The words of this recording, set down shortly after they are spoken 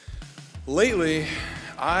Lately,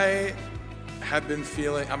 I have been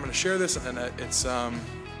feeling, I'm going to share this, and I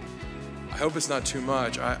hope it's not too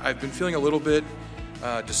much. I've been feeling a little bit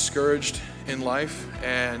discouraged in life,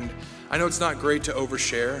 and I know it's not great to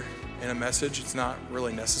overshare in a message. It's not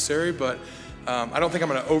really necessary, but I don't think I'm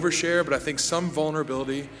going to overshare, but I think some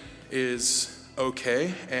vulnerability is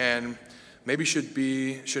okay, and maybe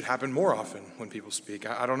should happen more often when people speak.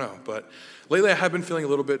 I don't know, but lately I have been feeling a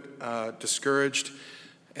little bit discouraged,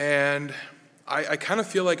 and I kind of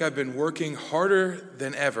feel like I've been working harder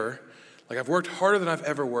than ever. Like I've worked harder than I've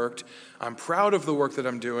ever worked. I'm proud of the work that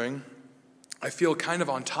I'm doing. I feel kind of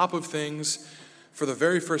on top of things for the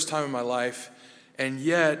very first time in my life, and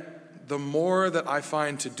yet the more that I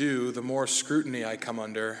find to do, the more scrutiny I come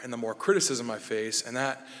under and the more criticism I face, and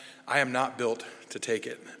that I am not built to take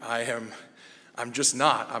it. I'm just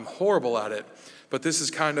not. I'm horrible at it. But this is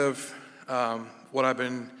kind of what I've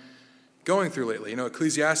been going through lately. You know,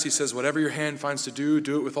 Ecclesiastes says, whatever your hand finds to do,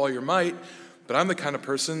 do it with all your might. But I'm the kind of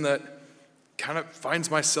person that kind of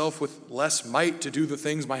finds myself with less might to do the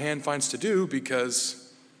things my hand finds to do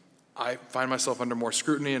because I find myself under more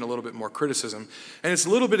scrutiny and a little bit more criticism. And it's a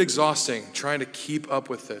little bit exhausting trying to keep up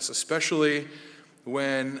with this, especially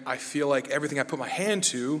when I feel like everything I put my hand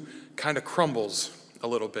to kind of crumbles a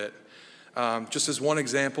little bit. Just as one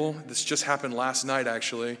example, this just happened last night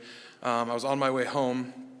actually. I was on my way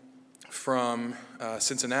home from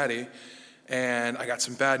Cincinnati, and I got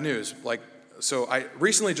some bad news. So I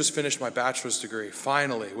recently just finished my bachelor's degree,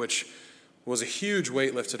 finally, which was a huge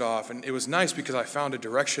weight lifted off, and it was nice because I found a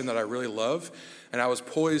direction that I really love, and I was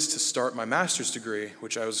poised to start my master's degree,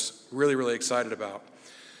 which I was really, really excited about.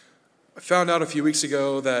 I found out a few weeks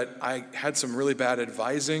ago that I had some really bad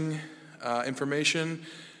advising information,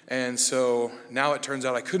 and so now it turns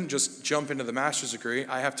out I couldn't just jump into the master's degree.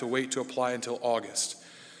 I have to wait to apply until August.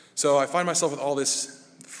 So I find myself with all this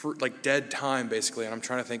dead time, basically, and I'm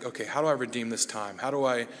trying to think, okay, how do I redeem this time? How do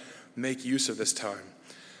I make use of this time?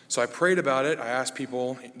 So I prayed about it. I asked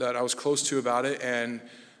people that I was close to about it, and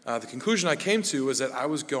the conclusion I came to was that I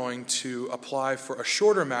was going to apply for a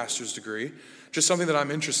shorter master's degree, just something that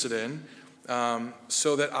I'm interested in,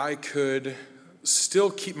 so that I could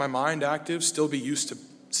still keep my mind active, still be used to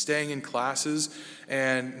staying in classes,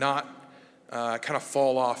 and not kind of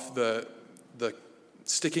fall off the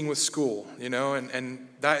sticking with school, you know, and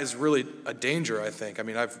that is really a danger, I think. I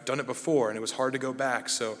mean, I've done it before, and it was hard to go back.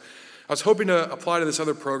 So I was hoping to apply to this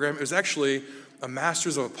other program. It was actually a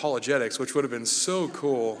Master's of Apologetics, which would have been so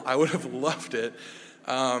cool. I would have loved it.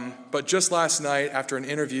 But just last night, after an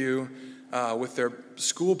interview with their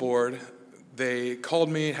school board, they called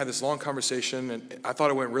me, had this long conversation, and I thought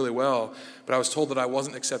it went really well, but I was told that I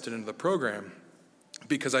wasn't accepted into the program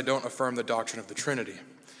because I don't affirm the doctrine of the Trinity.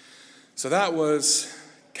 So that was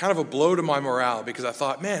kind of a blow to my morale because I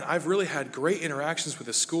thought, man, I've really had great interactions with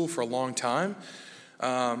this school for a long time.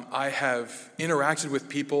 I have interacted with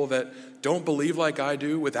people that don't believe like I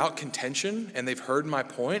do without contention, and they've heard my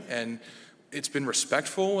point, and it's been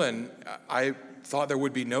respectful, and I thought there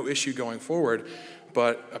would be no issue going forward,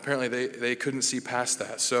 but apparently they couldn't see past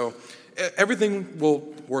that. So everything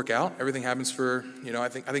will work out. Everything happens for, I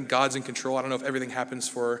think God's in control. I don't know if everything happens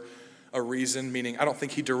for a reason, meaning I don't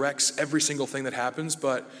think he directs every single thing that happens,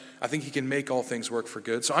 but I think he can make all things work for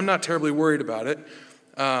good. So I'm not terribly worried about it,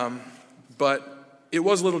 but it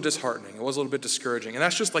was a little disheartening. It was a little bit discouraging, and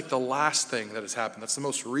that's just like the last thing that has happened. That's the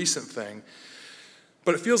most recent thing,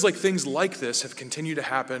 but it feels like things like this have continued to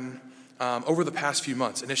happen over the past few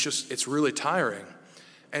months, and it's really tiring.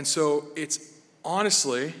 And so it's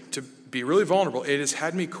honestly, to be really vulnerable, it has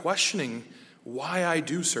had me questioning why I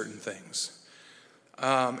do certain things.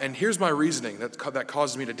 And here's my reasoning that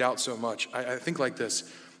causes me to doubt so much. I think like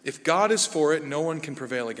this: if God is for it, no one can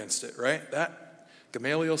prevail against it, right?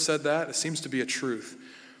 Gamaliel said that. It seems to be a truth.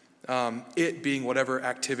 It being whatever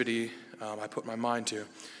activity I put my mind to.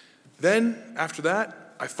 Then, after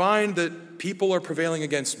that, I find that people are prevailing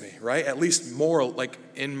against me, right? At least more, like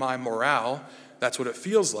in my morale, that's what it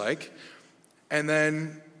feels like. And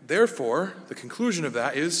then, therefore, the conclusion of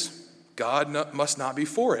that is God must not be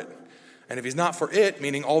for it. And if he's not for it,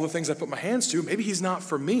 meaning all the things I put my hands to, maybe he's not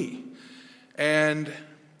for me. And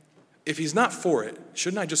if he's not for it,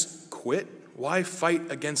 shouldn't I just quit? Why fight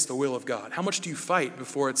against the will of God? How much do you fight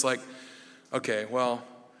before it's like, okay, well,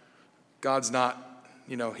 God's not,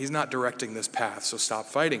 he's not directing this path, so stop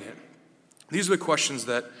fighting it. These are the questions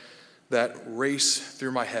that race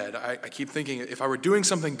through my head. I keep thinking, if I were doing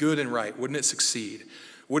something good and right, wouldn't it succeed?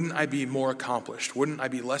 Wouldn't I be more accomplished? Wouldn't I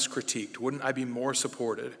be less critiqued? Wouldn't I be more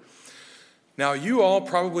supported? Now, you all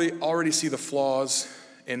probably already see the flaws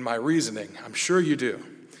in my reasoning. I'm sure you do.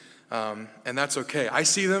 And that's okay. I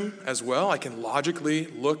see them as well. I can logically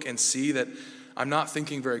look and see that I'm not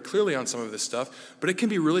thinking very clearly on some of this stuff, but it can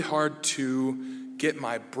be really hard to get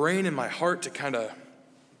my brain and my heart to kind of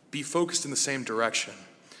be focused in the same direction.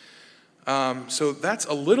 So that's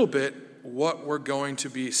a little bit what we're going to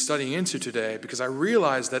be studying into today, because I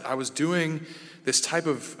realized that I was doing this type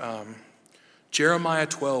of Jeremiah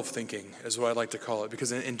 12 thinking, is what I'd like to call it.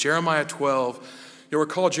 Because in Jeremiah 12, you'll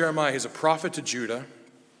recall Jeremiah, he's a prophet to Judah,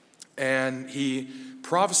 and he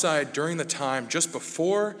prophesied during the time just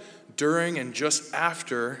before, during, and just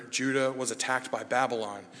after Judah was attacked by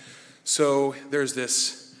Babylon. So there's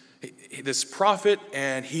this prophet,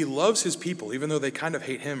 and he loves his people, even though they kind of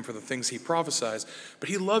hate him for the things he prophesies. But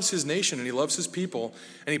he loves his nation, and he loves his people,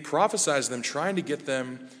 and he prophesies them, trying to get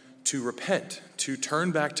them to repent, to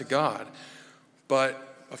turn back to God.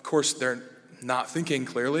 But, of course, they're not thinking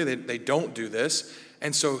clearly. They don't do this.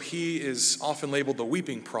 And so he is often labeled the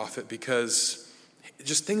weeping prophet, because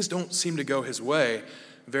just things don't seem to go his way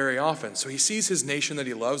very often. So he sees his nation that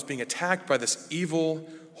he loves being attacked by this evil,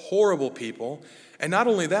 horrible people. And not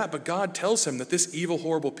only that, but God tells him that this evil,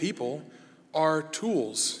 horrible people are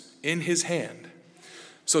tools in his hand.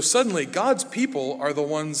 So suddenly, God's people are the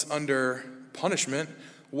ones under punishment,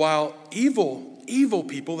 while evil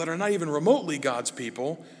people that are not even remotely God's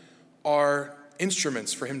people are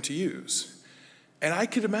instruments for him to use. And I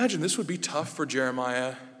could imagine this would be tough for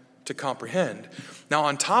Jeremiah to comprehend. Now,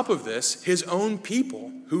 on top of this, his own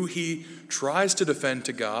people, who he tries to defend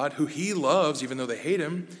to God, who he loves even though they hate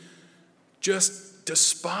him, just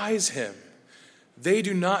despise him. They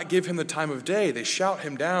do not give him the time of day. They shout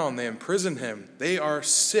him down. They imprison him. They are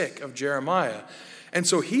sick of Jeremiah. And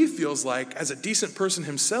so he feels like, as a decent person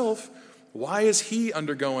himself, why is he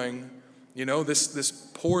undergoing, this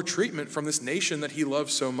poor treatment from this nation that he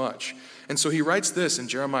loves so much? And so he writes this in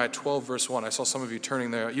Jeremiah 12, verse 1. I saw some of you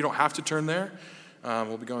turning there. You don't have to turn there.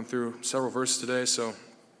 We'll be going through several verses today, so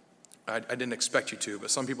I didn't expect you to.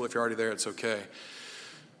 But some people, if you're already there, it's okay.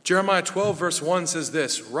 Jeremiah 12, verse 1 says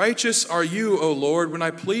this: "Righteous are you, O Lord, when I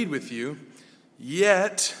plead with you,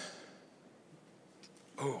 yet..."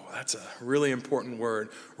 Oh, that's a really important word.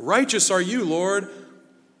 "Righteous are you, Lord,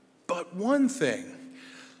 but one thing.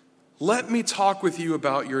 Let me talk with you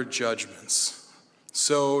about your judgments."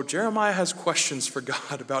 So Jeremiah has questions for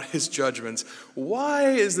God about his judgments.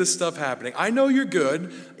 Why is this stuff happening? I know you're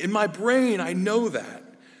good. In my brain, I know that.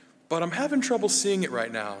 But I'm having trouble seeing it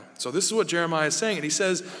right now. So this is what Jeremiah is saying. And he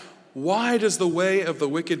says, why does the way of the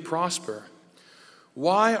wicked prosper?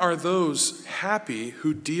 Why are those happy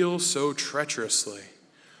who deal so treacherously?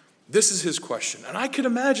 This is his question. And I could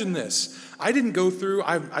imagine this.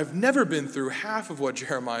 I've never been through half of what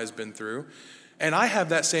Jeremiah has been through. And I have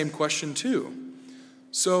that same question too.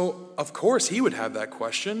 So, of course, he would have that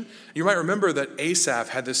question. You might remember that Asaph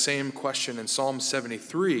had the same question in Psalm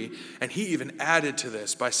 73, and he even added to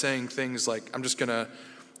this by saying things like, I'm just going to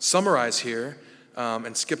summarize here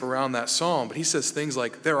and skip around that psalm, but he says things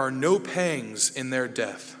like, "There are no pangs in their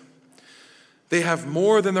death. They have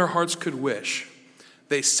more than their hearts could wish.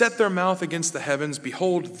 They set their mouth against the heavens.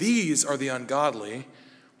 Behold, these are the ungodly,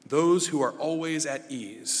 those who are always at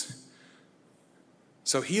ease."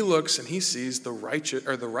 So he looks and he sees the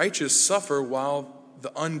righteous suffer while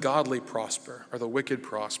the ungodly prosper, or the wicked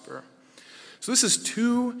prosper. So this is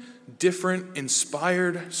two different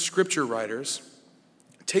inspired scripture writers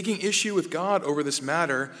taking issue with God over this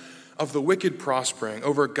matter of the wicked prospering,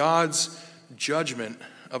 over God's judgment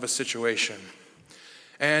of a situation.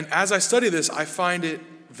 And as I study this, I find it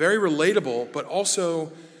very relatable, but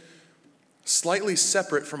also slightly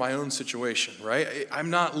separate from my own situation, right? I'm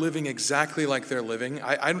not living exactly like they're living.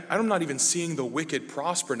 I'm not even seeing the wicked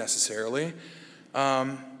prosper necessarily.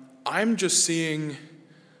 I'm just seeing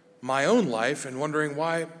my own life and wondering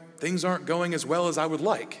why things aren't going as well as I would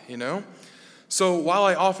like, So while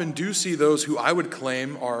I often do see those who I would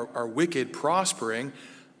claim are wicked prospering,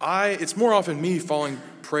 it's more often me falling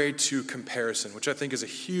prey to comparison, which I think is a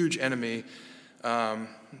huge enemy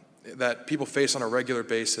that people face on a regular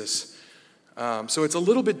basis. So it's a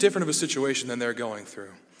little bit different of a situation than they're going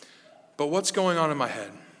through. But what's going on in my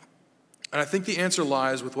head? And I think the answer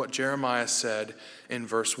lies with what Jeremiah said in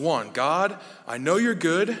verse 1. God, I know you're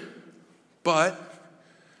good, but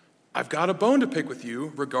I've got a bone to pick with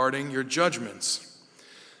you regarding your judgments.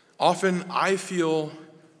 Often I feel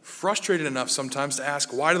frustrated enough sometimes to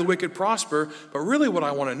ask, why do the wicked prosper? But really what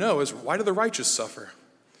I want to know is, why do the righteous suffer?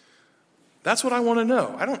 That's what I want to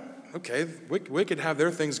know. Okay, wicked have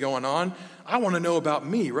their things going on. I want to know about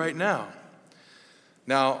me right now.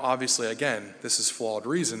 Now, obviously, again, this is flawed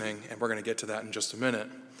reasoning, and we're going to get to that in just a minute.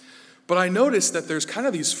 But I noticed that there's kind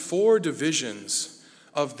of these four divisions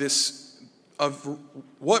of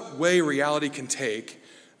what way reality can take,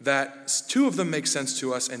 that two of them make sense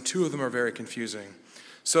to us and two of them are very confusing.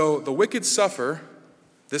 So the wicked suffer,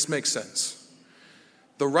 this makes sense.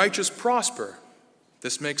 The righteous prosper,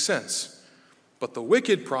 this makes sense. But the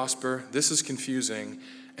wicked prosper, this is confusing.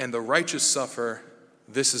 And the righteous suffer,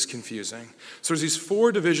 this is confusing. So there's these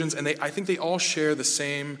four divisions, and I think they all share the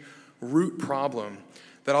same root problem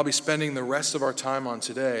that I'll be spending the rest of our time on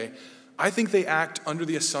today. I think they act under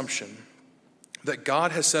the assumption that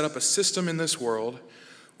God has set up a system in this world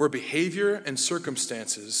where behavior and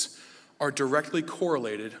circumstances are directly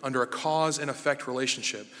correlated under a cause and effect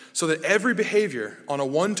relationship, so that every behavior on a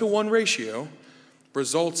 1-to-1 ratio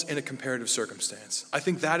results in a comparative circumstance. I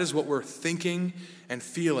think that is what we're thinking and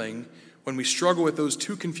feeling when we struggle with those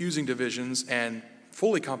two confusing divisions and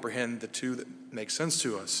fully comprehend the two that make sense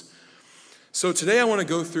to us. So today I want to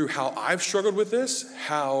go through how I've struggled with this,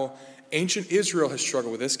 how ancient Israel has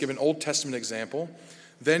struggled with this, give an Old Testament example,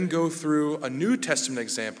 then go through a New Testament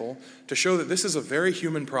example to show that this is a very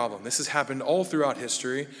human problem. This has happened all throughout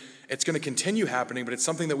history. It's going to continue happening, but it's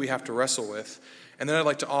something that we have to wrestle with. And then I'd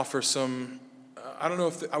like to offer some, I don't know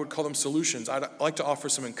if I would call them solutions. I'd like to offer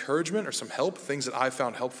some encouragement or some help, things that I've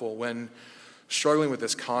found helpful when struggling with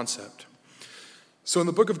this concept. So in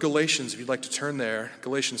the book of Galatians, if you'd like to turn there,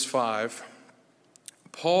 Galatians 5,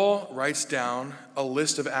 Paul writes down a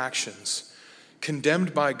list of actions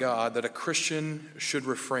condemned by God that a Christian should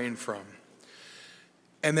refrain from.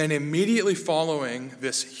 And then immediately following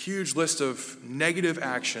this huge list of negative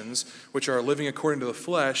actions, which are living according to the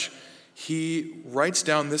flesh, he writes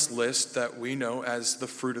down this list that we know as the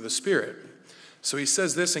fruit of the Spirit. So he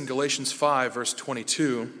says this in Galatians 5, verse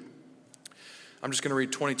 22. I'm just going to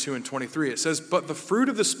read 22 and 23. It says, "But the fruit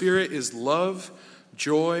of the Spirit is love,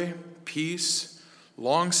 joy, peace,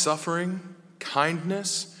 long-suffering,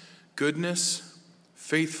 kindness, goodness,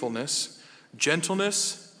 faithfulness,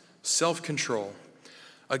 gentleness, self-control.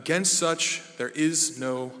 Against such there is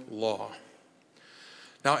no law."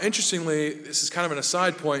 Now, interestingly, this is kind of an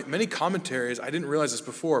aside point. Many commentaries, I didn't realize this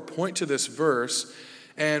before, point to this verse,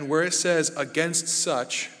 and where it says "against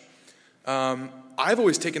such," I've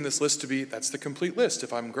always taken this list to be, that's the complete list.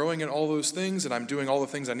 If I'm growing in all those things and I'm doing all the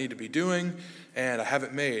things I need to be doing and I have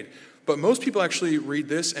it made. But most people actually read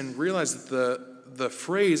this and realize that the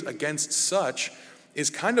phrase "against such" is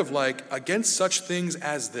kind of like against such things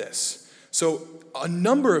as this. So a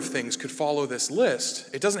number of things could follow this list.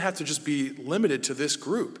 It doesn't have to just be limited to this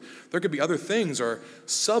group. There could be other things or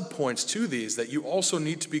sub-points to these that you also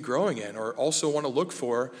need to be growing in or also want to look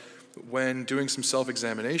for when doing some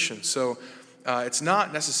self-examination. So it's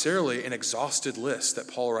not necessarily an exhausted list that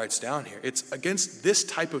Paul writes down here. It's against this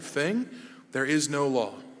type of thing, there is no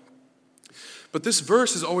law. But this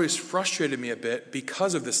verse has always frustrated me a bit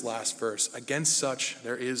because of this last verse, "against such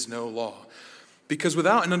there is no law." Because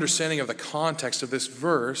without an understanding of the context of this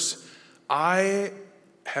verse, I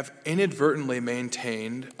have inadvertently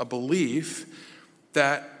maintained a belief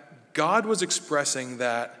that God was expressing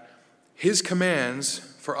that his commands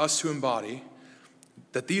for us to embody,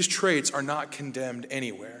 that these traits are not condemned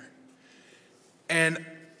anywhere. And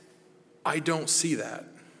I don't see that.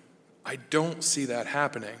 I don't see that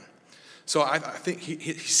happening. So I think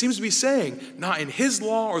he seems to be saying, not in his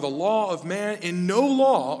law or the law of man, in no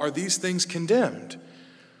law are these things condemned.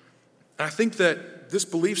 And I think that this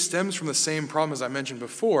belief stems from the same problem as I mentioned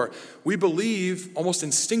before. We believe almost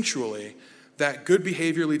instinctually that good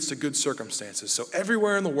behavior leads to good circumstances. So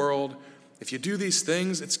everywhere in the world, if you do these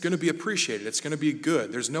things, it's going to be appreciated. It's going to be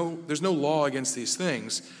good. There's no law against these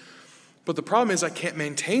things. But the problem is I can't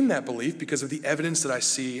maintain that belief because of the evidence that I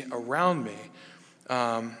see around me.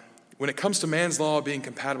 When it comes to man's law being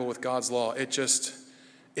compatible with God's law,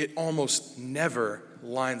 it almost never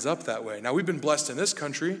lines up that way. Now, we've been blessed in this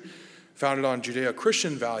country, founded on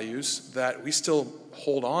Judeo-Christian values, that we still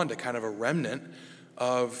hold on to kind of a remnant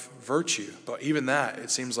of virtue. But even that, it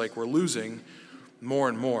seems like we're losing more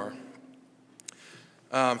and more.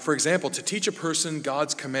 For example, to teach a person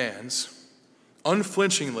God's commands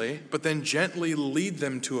unflinchingly, but then gently lead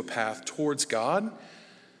them to a path towards God,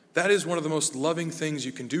 that is one of the most loving things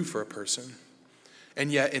you can do for a person.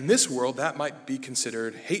 And yet, in this world, that might be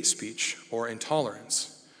considered hate speech or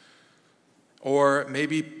intolerance. Or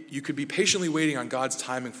maybe you could be patiently waiting on God's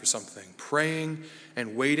timing for something, praying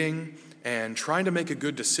and waiting and trying to make a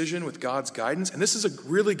good decision with God's guidance. And this is a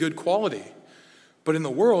really good quality. But in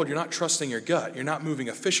the world, you're not trusting your gut. You're not moving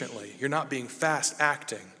efficiently. You're not being fast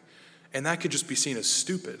acting. And that could just be seen as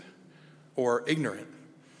stupid or ignorant.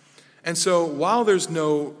 And so while there's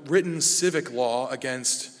no written civic law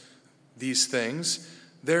against these things,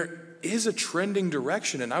 there is a trending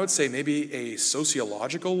direction, and I would say maybe a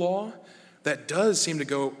sociological law that does seem to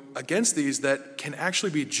go against these that can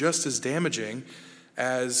actually be just as damaging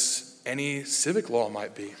as any civic law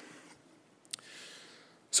might be.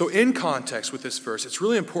 So in context with this verse, it's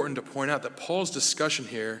really important to point out that Paul's discussion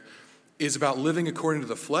here is about living according to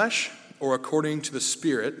the flesh or according to the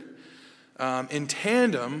Spirit, in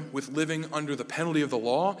tandem with living under the penalty of the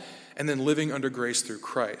law and then living under grace through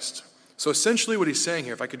Christ. So essentially what he's saying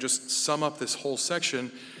here, if I could just sum up this whole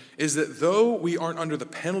section, is that though we aren't under the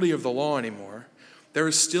penalty of the law anymore, there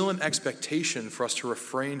is still an expectation for us to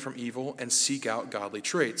refrain from evil and seek out godly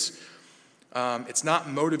traits. It's not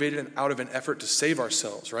motivated out of an effort to save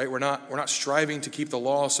ourselves, right? We're not striving to keep the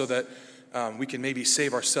law so that we can maybe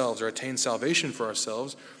save ourselves or attain salvation for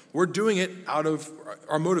ourselves. We're doing it out of,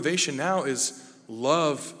 our motivation now is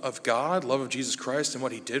love of God, love of Jesus Christ and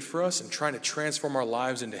what he did for us, and trying to transform our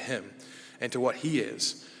lives into him and to what he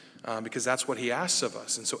is, because that's what he asks of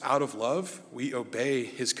us. And so out of love, we obey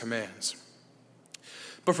his commands.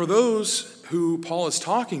 But for those who Paul is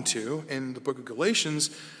talking to in the book of Galatians,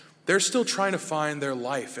 they're still trying to find their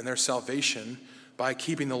life and their salvation by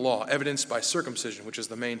keeping the law, evidenced by circumcision, which is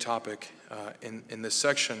the main topic in this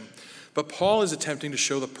section. But Paul is attempting to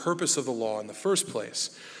show the purpose of the law in the first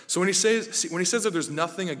place. So when he says that there's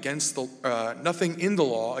nothing in the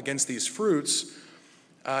law against these fruits,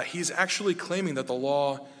 he's actually claiming that the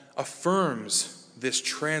law affirms this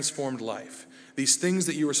transformed life, these things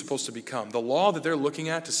that you were supposed to become. The law that they're looking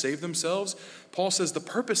at to save themselves, Paul says the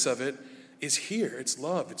purpose of it is here. It's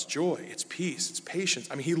love, it's joy, it's peace, it's patience.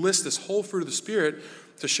 I mean, he lists this whole fruit of the Spirit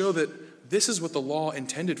to show that this is what the law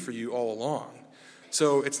intended for you all along.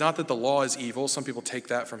 So it's not that the law is evil. Some people take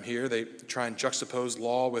that from here. They try and juxtapose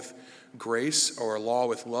law with grace or law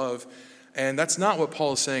with love. And that's not what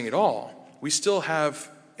Paul is saying at all. We still have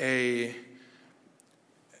a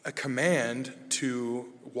command to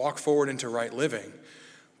walk forward into right living.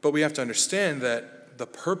 But we have to understand that the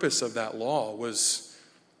purpose of that law was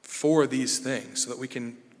for these things, so that we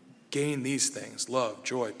can gain these things, love,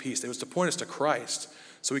 joy, peace. It was to point us to Christ,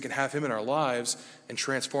 so we can have him in our lives and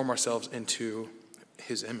transform ourselves into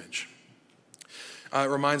his image. It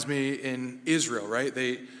reminds me in Israel, right?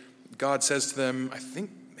 God says to them, I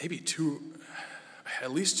think maybe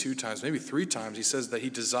at least two times, maybe three times, he says that he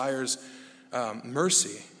desires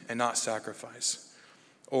mercy and not sacrifice.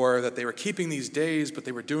 Or that they were keeping these days, but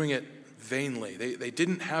they were doing it vainly. They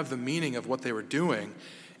didn't have the meaning of what they were doing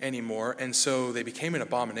anymore, and so they became an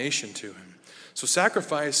abomination to him. So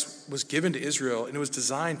sacrifice was given to Israel, and it was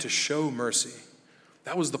designed to show mercy.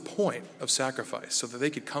 That was the point of sacrifice, so that they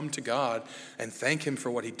could come to God and thank him for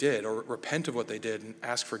what he did, or repent of what they did and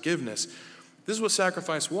ask forgiveness. This is what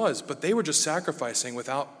sacrifice was, but they were just sacrificing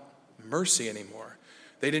without mercy anymore.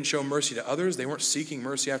 They didn't show mercy to others. They weren't seeking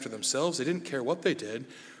mercy after themselves. They didn't care what they did.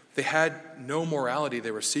 They had no morality they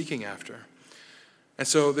were seeking after. And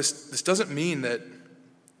so this doesn't mean that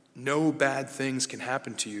no bad things can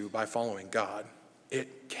happen to you by following God.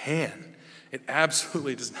 It can. It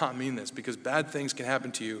absolutely does not mean this, because bad things can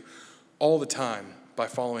happen to you all the time by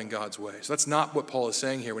following God's way. So that's not what Paul is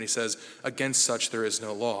saying here when he says, against such there is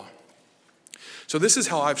no law. So this is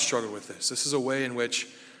how I've struggled with this. This is a way in which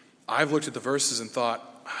I've looked at the verses and thought,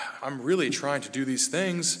 I'm really trying to do these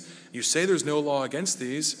things. You say there's no law against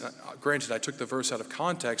these. Granted, I took the verse out of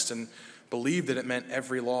context and believed that it meant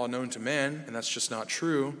every law known to man, and that's just not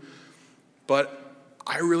true. But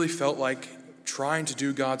I really felt like trying to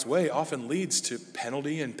do God's way often leads to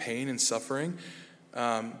penalty and pain and suffering.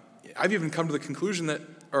 I've even come to the conclusion that,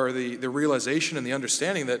 or the realization and the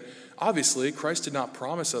understanding that obviously Christ did not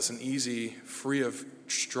promise us an easy, free of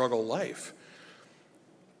struggle life.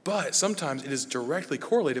 But sometimes it is directly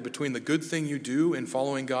correlated between the good thing you do in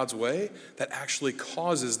following God's way that actually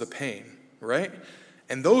causes the pain, right?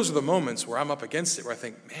 And those are the moments where I'm up against it, where I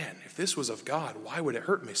think, man, if this was of God, why would it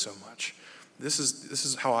hurt me so much? This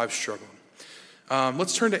is how I've struggled.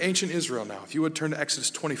 Let's turn to ancient Israel now. If you would turn to Exodus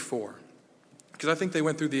 24, because I think they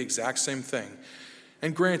went through the exact same thing.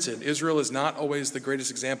 And granted, Israel is not always the greatest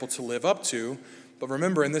example to live up to, but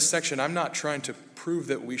remember, in this section, I'm not trying to prove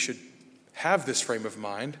that we should have this frame of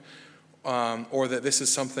mind, or that this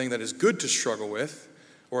is something that is good to struggle with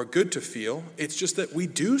or good to feel. It's just that we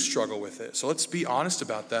do struggle with it. So let's be honest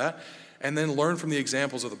about that and then learn from the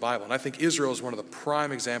examples of the Bible. And I think Israel is one of the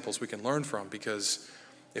prime examples we can learn from, because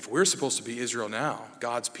if we're supposed to be Israel now,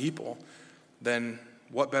 God's people, then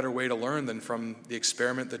what better way to learn than from the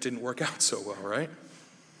experiment that didn't work out so well, right?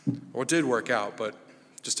 Or it did work out, but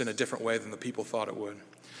just in a different way than the people thought it would.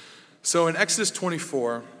 So in Exodus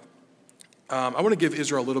 24, I want to give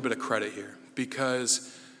Israel a little bit of credit here,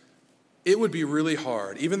 because it would be really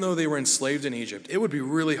hard, even though they were enslaved in Egypt, it would be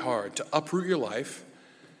really hard to uproot your life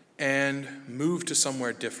and move to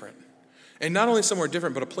somewhere different. And not only somewhere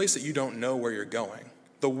different, but a place that you don't know where you're going.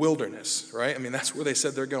 The wilderness, right? I mean, that's where they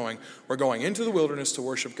said they're going. We're going into the wilderness to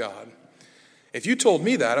worship God. If you told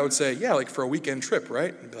me that, I would say, yeah, like for a weekend trip,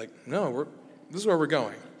 right? I'd be like, no, this is where we're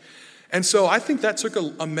going. And so I think that took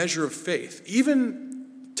a measure of faith. Even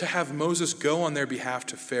to have Moses go on their behalf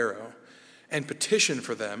to Pharaoh and petition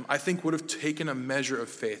for them, I think would have taken a measure of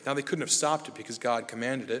faith. Now, they couldn't have stopped it because God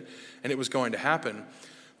commanded it, and it was going to happen.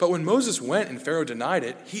 But when Moses went and Pharaoh denied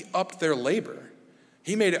it, he upped their labor.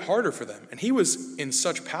 He made it harder for them. And he was in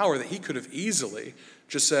such power that he could have easily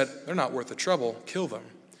just said, they're not worth the trouble, kill them.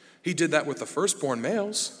 He did that with the firstborn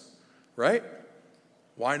males, right?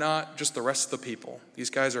 Why not just the rest of the people? These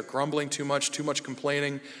guys are grumbling too much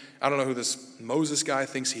complaining. I don't know who this Moses guy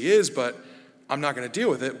thinks he is, but I'm not going to deal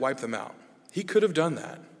with it. Wipe them out. He could have done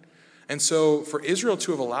that. And so for Israel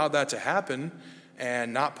to have allowed that to happen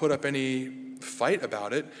and not put up any fight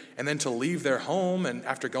about it, and then to leave their home and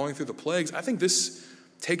after going through the plagues, I think this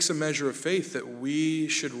takes a measure of faith that we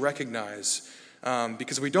should recognize.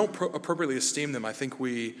 Because if we don't appropriately esteem them, I think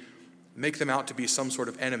we make them out to be some sort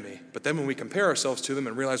of enemy. But then when we compare ourselves to them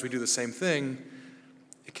and realize we do the same thing,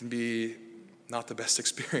 it can be not the best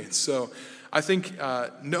experience. So I think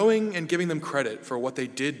knowing and giving them credit for what they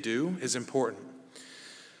did do is important.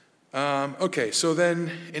 Okay, so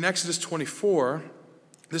then in Exodus 24,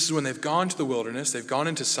 this is when they've gone to the wilderness, they've gone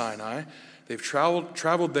into Sinai, they've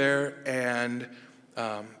traveled there, and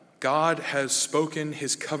God has spoken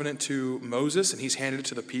his covenant to Moses, and he's handed it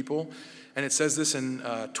to the people. And it says this in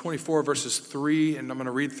 24 verses 3, and I'm going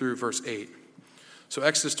to read through verse 8. So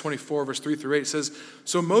Exodus 24, verse 3 through 8 says,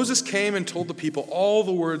 So Moses came and told the people all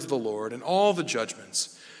the words of the Lord and all the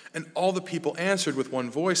judgments. And all the people answered with one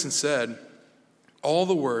voice and said, All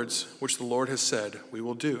the words which the Lord has said we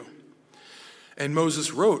will do. And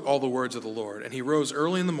Moses wrote all the words of the Lord, and he rose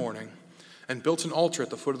early in the morning and built an altar at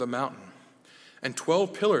the foot of the mountain, and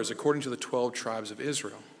 12 pillars according to the 12 tribes of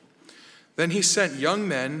Israel. Then he sent young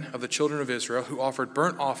men of the children of Israel who offered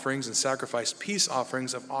burnt offerings and sacrificed peace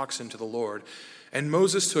offerings of oxen to the Lord. And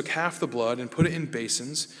Moses took half the blood and put it in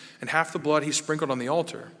basins, and half the blood he sprinkled on the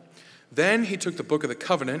altar. Then he took the book of the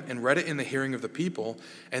covenant and read it in the hearing of the people,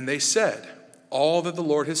 and they said, All that the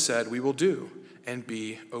Lord has said we will do, and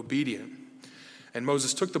be obedient. And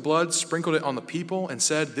Moses took the blood, sprinkled it on the people, and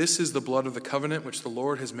said, This is the blood of the covenant which the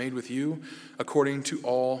Lord has made with you, according to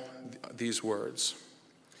all these words.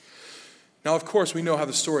 Now, of course, we know how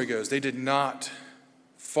the story goes. They did not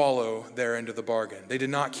follow their end of the bargain. They did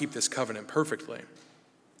not keep this covenant perfectly.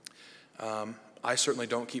 I certainly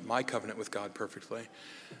don't keep my covenant with God perfectly.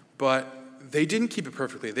 But they didn't keep it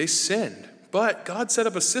perfectly. They sinned. But God set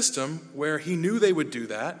up a system where he knew they would do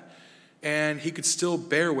that, and he could still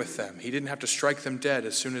bear with them. He didn't have to strike them dead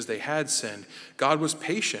as soon as they had sinned. God was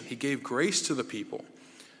patient. He gave grace to the people,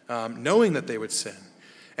 knowing that they would sin.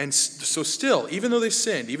 And so still, even though they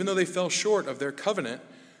sinned, even though they fell short of their covenant,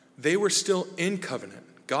 they were still in covenant.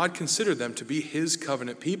 God considered them to be his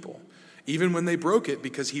covenant people, even when they broke it,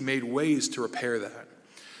 because he made ways to repair that.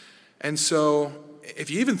 And so if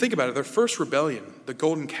you even think about it, their first rebellion, the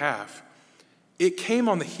golden calf, it came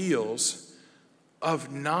on the heels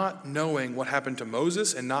of not knowing what happened to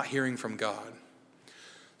Moses and not hearing from God.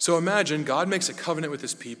 So imagine God makes a covenant with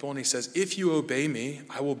his people, and he says, if you obey me,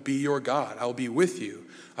 I will be your God. I will be with you.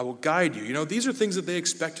 I will guide you. You know, these are things that they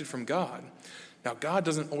expected from God. Now, God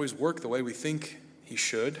doesn't always work the way we think he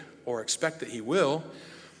should or expect that he will,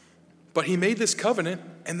 but he made this covenant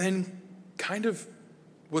and then kind of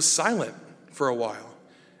was silent for a while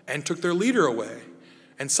and took their leader away.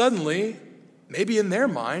 And suddenly, maybe in their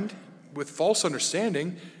mind, with false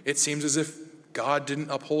understanding, it seems as if God didn't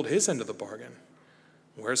uphold his end of the bargain.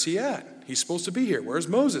 Where's he at? He's supposed to be here. Where's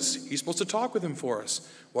Moses? He's supposed to talk with him for us.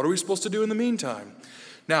 What are we supposed to do in the meantime?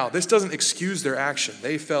 Now, this doesn't excuse their action.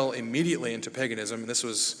 They fell immediately into paganism, and this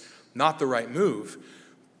was not the right move.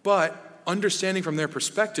 But understanding from their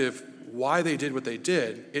perspective why they did what they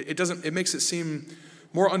did, it makes it seem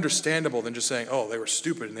more understandable than just saying, oh, they were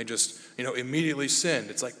stupid and they just, immediately sinned.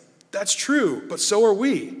 It's like, that's true, but so are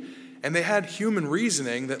we. And they had human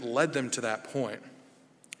reasoning that led them to that point.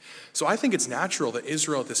 So I think it's natural that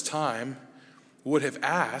Israel at this time would have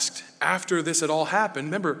asked, after this had all happened,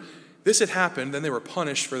 remember, this had happened, then they were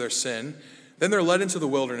punished for their sin, then they're led into the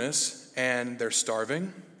wilderness, and they're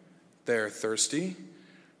starving, they're thirsty,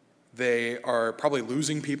 they are probably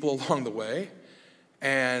losing people along the way,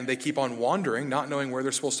 and they keep on wandering, not knowing where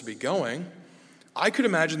they're supposed to be going. I could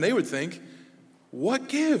imagine they would think, what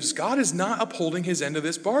gives? God is not upholding his end of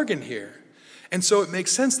this bargain here. And so it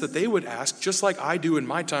makes sense that they would ask, just like I do in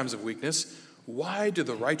my times of weakness, why do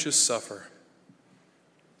the righteous suffer?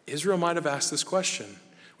 Israel might have asked this question.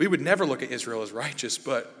 We would never look at Israel as righteous,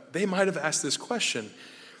 but they might have asked this question.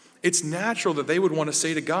 It's natural that they would want to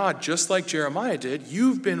say to God, just like Jeremiah did,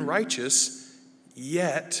 you've been righteous,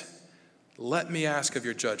 yet let me ask of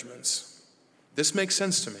your judgments. This makes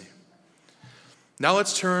sense to me. Now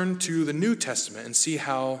let's turn to the New Testament and see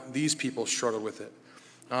how these people struggled with it.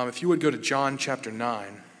 If you would go to John chapter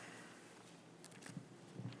 9.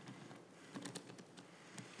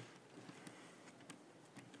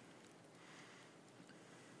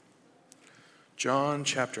 John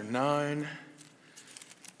chapter 9.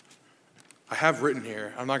 I have written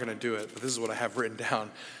here, I'm not going to do it, but this is what I have written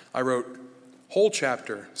down. I wrote, whole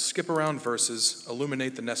chapter, skip around verses,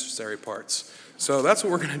 illuminate the necessary parts. So that's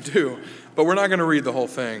what we're going to do, but we're not going to read the whole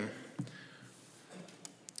thing.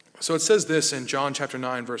 So it says this in John chapter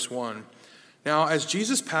 9, verse 1. Now, as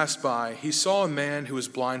Jesus passed by, he saw a man who was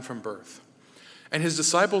blind from birth. And his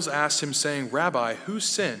disciples asked him, saying, Rabbi, who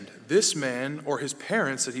sinned, this man or his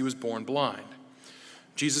parents, that he was born blind?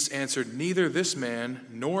 Jesus answered, neither this man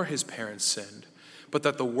nor his parents sinned, but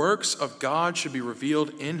that the works of God should be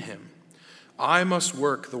revealed in him. I must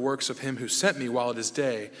work the works of him who sent me while it is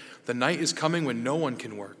day. The night is coming when no one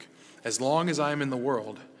can work. As long as I am in the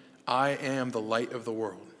world, I am the light of the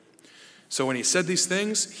world. So when he said these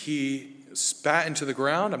things, he spat into the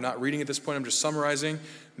ground. I'm not reading at this point, I'm just summarizing.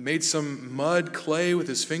 Made some mud, clay with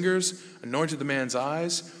his fingers, anointed the man's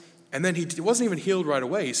eyes. And then he wasn't even healed right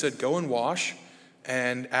away. He said, go and wash.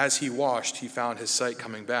 And as he washed, he found his sight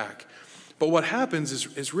coming back. But what happens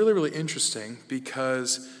is really, really interesting,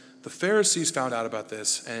 because the Pharisees found out about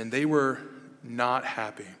this and they were not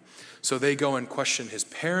happy. So they go and question his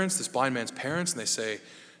parents, this blind man's parents, and they say,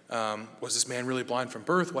 was this man really blind from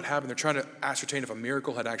birth? What happened? They're trying to ascertain if a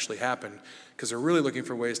miracle had actually happened, because they're really looking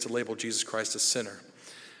for ways to label Jesus Christ a sinner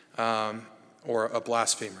or a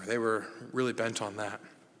blasphemer. They were really bent on that.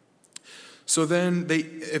 So then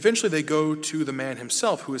eventually they go to the man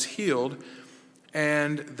himself who is healed,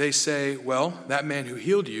 and they say, well, that man who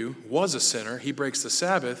healed you was a sinner. He breaks the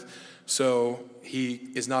Sabbath, so he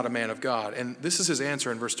is not a man of God. And this is his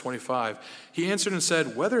answer in verse 25. He answered and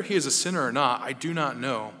said, whether he is a sinner or not, I do not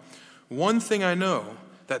know. One thing I know,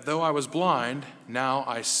 that though I was blind, now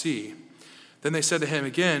I see. Then they said to him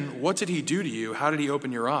again, what did he do to you? How did he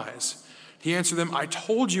open your eyes? He answered them, I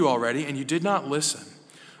told you already, and you did not listen.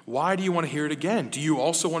 Why do you want to hear it again? Do you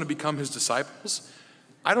also want to become his disciples?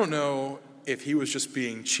 I don't know if he was just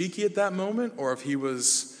being cheeky at that moment, or if he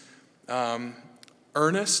was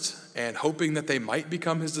earnest and hoping that they might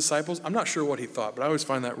become his disciples. I'm not sure what he thought, but I always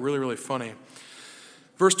find that really, really funny.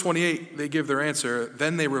 Verse 28, they give their answer.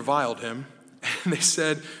 Then they reviled him, and they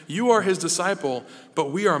said, you are his disciple,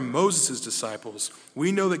 but we are Moses' disciples.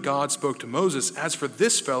 We know that God spoke to Moses. As for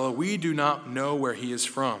this fellow, we do not know where he is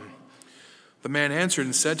from. The man answered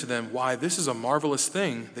and said to them, why, this is a marvelous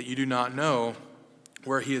thing that you do not know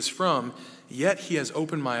where he is from, yet he has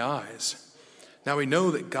opened my eyes. Now we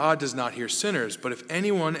know that God does not hear sinners, but if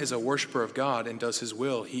anyone is a worshiper of God and does his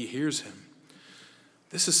will, he hears him.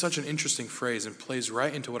 This is such an interesting phrase and plays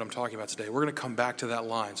right into what I'm talking about today. We're going to come back to that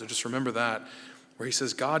line, so just remember that, where he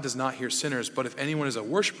says, God does not hear sinners, but if anyone is a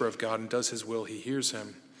worshiper of God and does his will, he hears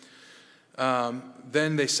him.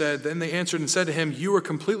 Then they answered and said to him, you were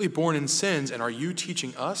completely born in sins, and are you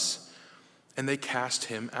teaching us? And they cast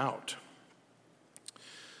him out.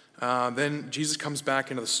 Then Jesus comes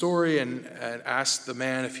back into the story and asks the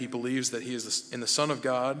man if he believes that he is in the Son of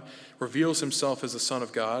God, reveals himself as the Son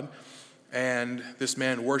of God, and this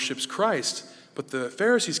man worships Christ. But the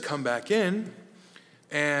Pharisees come back in,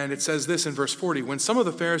 and it says this in verse 40, when some of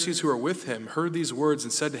the Pharisees who were with him heard these words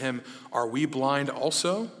and said to him, are we blind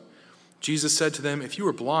also? Jesus said to them, if you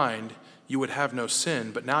were blind, you would have no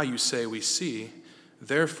sin, but now you say we see,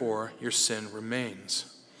 therefore your sin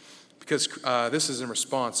remains. Because this is in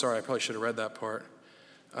response. Sorry, I probably should have read that part.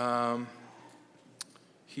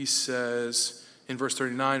 He says in verse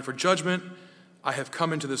 39, for judgment I have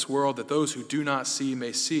come into this world that those who do not see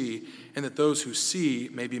may see, and that those who see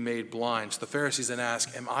may be made blind. So the Pharisees then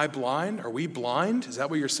ask, am I blind? Are we blind? Is that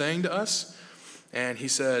what you're saying to us? And he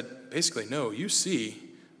said, basically, no, you see,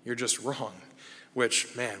 you're just wrong.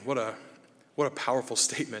 Which, man, what a powerful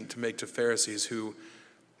statement to make to Pharisees who,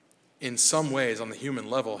 in some ways, on the human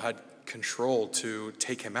level, had control to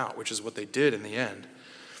take him out, which is what they did in the end.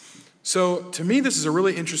 So, to me, this is a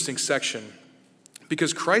really interesting section,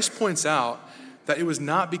 because Christ points out that it was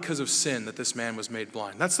not because of sin that this man was made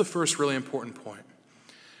blind. That's the first really important point.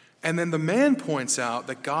 And then the man points out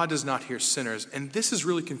that God does not hear sinners. And this is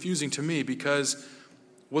really confusing to me, because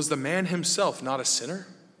Was the man himself not a sinner?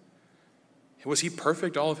 Was he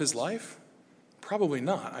perfect all of his life? Probably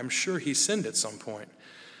not. I'm sure he sinned at some point.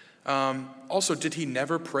 Also, did he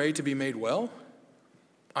never pray to be made well?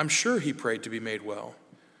 I'm sure he prayed to be made well.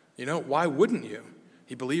 Why wouldn't you?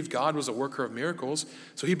 He believed God was a worker of miracles,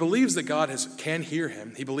 so he believes that God can hear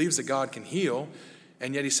him. He believes that God can heal,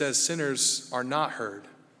 and yet he says sinners are not heard,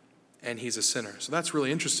 and he's a sinner. So that's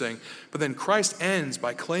really interesting. But then Christ ends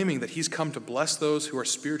by claiming that he's come to bless those who are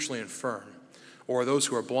spiritually infirm, or those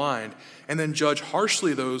who are blind, and then judge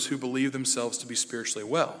harshly those who believe themselves to be spiritually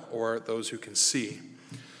well, or those who can see.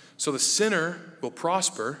 So the sinner will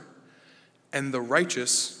prosper, and the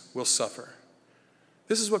righteous will suffer.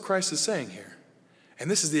 This is what Christ is saying here. And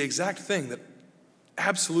this is the exact thing that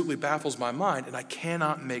absolutely baffles my mind and I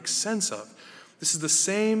cannot make sense of. This is the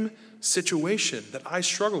same situation that I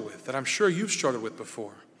struggle with, that I'm sure you've struggled with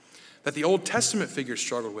before, that the Old Testament figures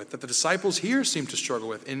struggled with, that the disciples here seem to struggle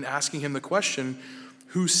with in asking him the question,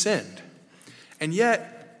 who sinned? And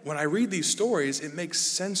yet, when I read these stories, it makes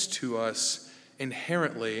sense to us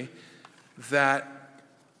inherently that,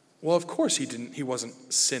 well, of course he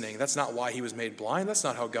wasn't sinning. That's not why he was made blind. That's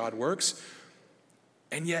not how God works.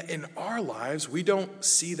 And yet in our lives, we don't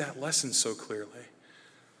see that lesson so clearly.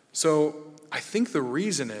 So I think the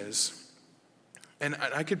reason is, and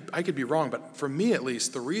I could be wrong, but for me at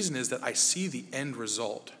least, the reason is that I see the end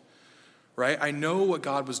result, right? I know what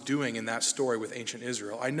God was doing in that story with ancient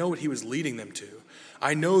Israel. I know what he was leading them to.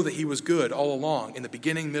 I know that he was good all along, in the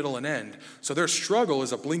beginning, middle, and end. So their struggle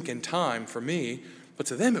is a blink in time for me, but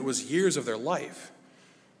to them it was years of their life.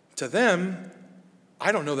 To them,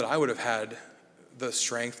 I don't know that I would have had the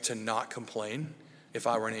strength to not complain if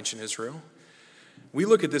I were in ancient Israel. We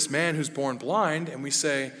look at this man who's born blind and we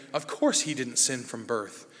say, of course he didn't sin from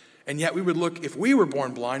birth. And yet we would look, if we were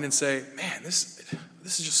born blind, and say, man, this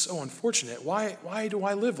is just so unfortunate. Why do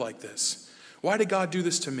I live like this? Why did God do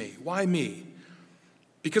this to me? Why me?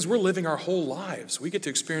 Because we're living our whole lives. We get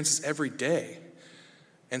to experience this every day.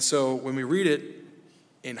 And so when we read it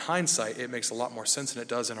in hindsight, it makes a lot more sense than it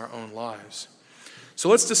does in our own lives. So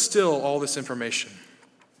let's distill all this information.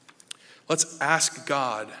 Let's ask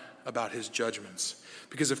God about his judgments.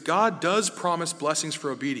 Because if God does promise blessings for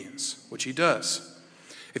obedience, which he does,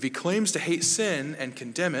 if he claims to hate sin and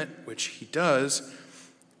condemn it, which he does,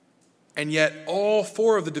 and yet all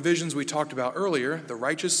four of the divisions we talked about earlier, the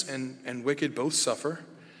righteous and wicked both suffer,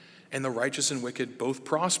 and the righteous and wicked both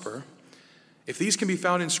prosper, if these can be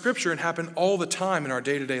found in Scripture and happen all the time in our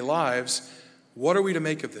day-to-day lives, what are we to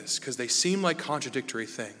make of this? Because they seem like contradictory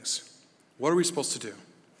things. What are we supposed to do?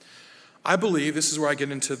 I believe, this is where I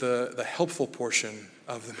get into the helpful portion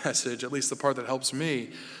of the message, at least the part that helps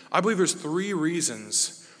me. I believe there's 3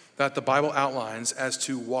 reasons that the Bible outlines as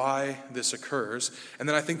to why this occurs. And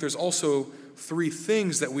then I think there's also 3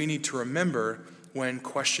 things that we need to remember when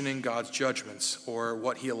questioning God's judgments or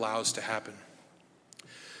what he allows to happen.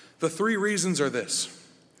 The 3 reasons are this.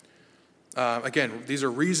 Again, these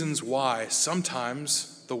are reasons why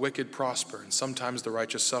sometimes the wicked prosper and sometimes the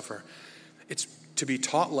righteous suffer. It's to be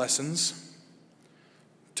taught lessons,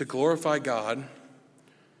 to glorify God,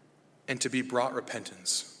 and to be brought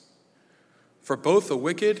repentance. For both the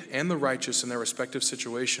wicked and the righteous in their respective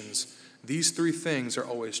situations, these 3 things are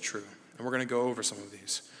always true. And we're going to go over some of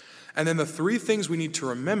these. And then the 3 things we need to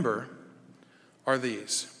remember are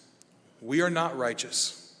these. We are not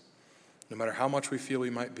righteous. No matter how much we feel we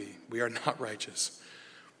might be, we are not righteous.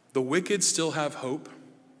 The wicked still have hope,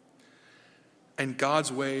 and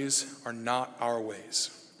God's ways are not our ways.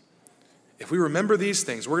 If we remember these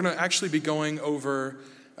things, we're going to actually be going over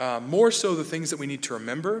more so the things that we need to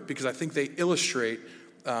remember, because I think they illustrate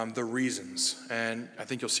the reasons. And I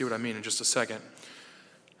think you'll see what I mean in just a second.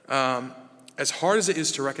 As hard as it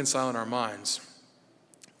is to reconcile in our minds,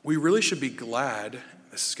 we really should be glad.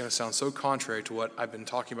 This is going to sound so contrary to what I've been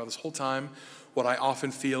talking about this whole time, what I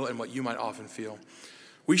often feel and what you might often feel.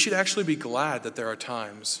 We should actually be glad that there are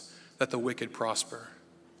times that the wicked prosper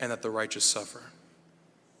and that the righteous suffer.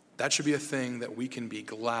 That should be a thing that we can be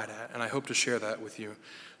glad at, and I hope to share that with you.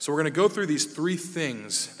 So we're going to go through these 3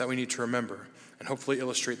 things that we need to remember and hopefully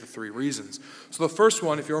illustrate the 3 reasons. So the first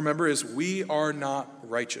one, if you remember, is we are not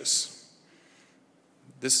righteous.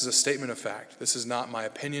 This is a statement of fact. This is not my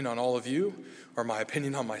opinion on all of you or my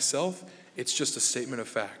opinion on myself. It's just a statement of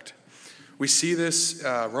fact. We see this,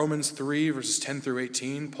 Romans 3, verses 10 through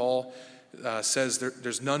 18. Paul says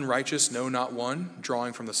there's none righteous, no, not one,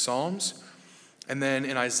 drawing from the Psalms. And then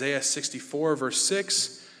in Isaiah 64, verse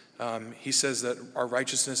 6, he says that our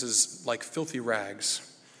righteousness is like filthy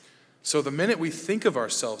rags. So the minute we think of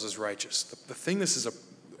ourselves as righteous, the thing this is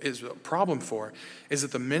is a problem for is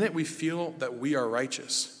that the minute we feel that we are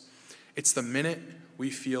righteous, it's the minute we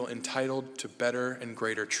feel entitled to better and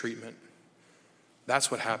greater treatment. That's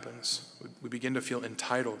what happens. We begin to feel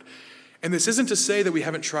entitled. And this isn't to say that we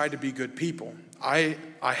haven't tried to be good people. I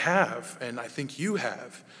have, and I think you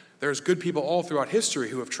have. There's good people all throughout history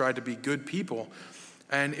who have tried to be good people.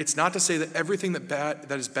 And it's not to say that everything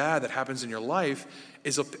that is bad that happens in your life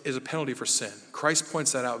is a penalty for sin. Christ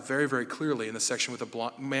points that out very, very clearly in the section with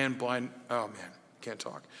the can't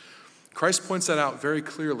talk. Christ points that out very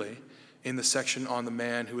clearly in the section on the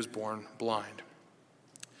man who was born blind.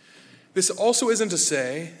 This also isn't to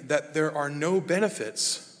say that there are no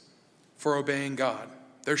benefits for obeying God.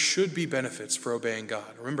 There should be benefits for obeying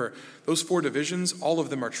God. Remember, those 4 divisions, all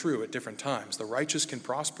of them are true at different times. The righteous can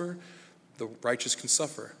prosper, the righteous can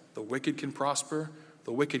suffer. The wicked can prosper,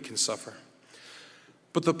 the wicked can suffer.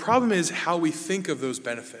 But the problem is how we think of those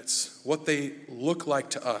benefits, what they look like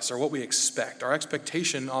to us, or what we expect. Our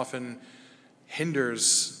expectation often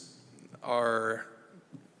hinders our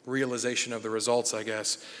realization of the results, I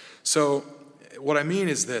guess. So what I mean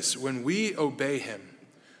is this: when we obey him,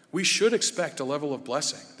 we should expect a level of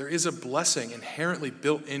blessing. There is a blessing inherently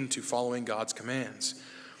built into following God's commands.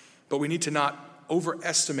 But we need to not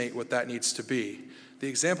overestimate what that needs to be. The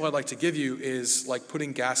example I'd like to give you is like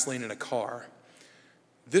putting gasoline in a car.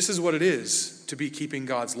 This is what it is to be keeping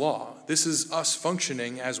God's law. This is us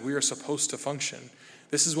functioning as we are supposed to function.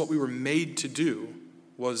 This is what we were made to do,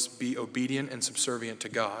 was be obedient and subservient to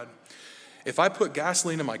God. If I put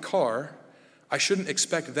gasoline in my car, I shouldn't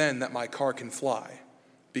expect then that my car can fly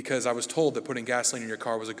because I was told that putting gasoline in your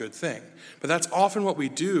car was a good thing. But that's often what we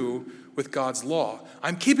do with God's law.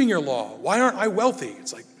 I'm keeping your law. Why aren't I wealthy?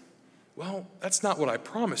 It's like, well, that's not what I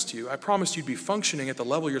promised you. I promised you'd be functioning at the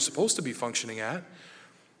level you're supposed to be functioning at.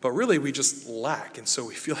 But really, we just lack, and so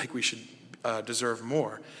we feel like we should deserve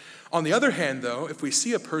more. On the other hand, though, if we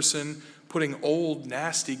see a person putting old,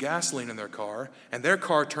 nasty gasoline in their car, and their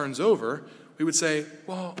car turns over, we would say,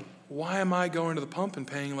 well, why am I going to the pump and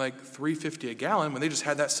paying like $3.50 a gallon when they just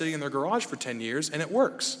had that sitting in their garage for 10 years and it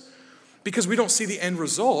works? Because we don't see the end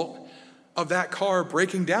result of that car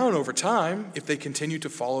breaking down over time if they continue to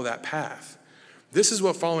follow that path. This is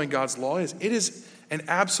what following God's law is. It is an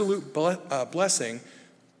absolute blessing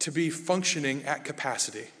to be functioning at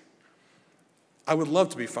capacity. I would love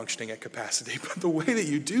to be functioning at capacity, but the way that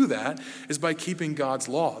you do that is by keeping God's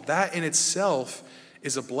law. That in itself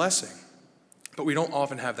is a blessing, but we don't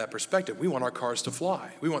often have that perspective. We want our cars to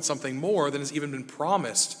fly. We want something more than has even been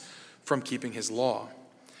promised from keeping his law.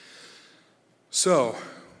 So,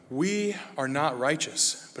 we are not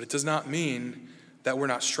righteous, but it does not mean that we're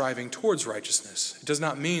not striving towards righteousness. It does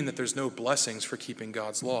not mean that there's no blessings for keeping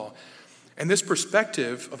God's law. And this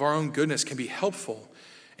perspective of our own goodness can be helpful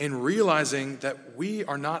in realizing that we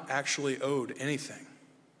are not actually owed anything.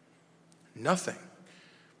 Nothing.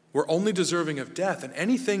 We're only deserving of death, and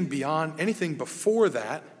anything before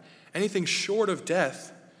that, anything short of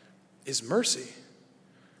death is mercy,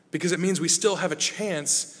 because it means we still have a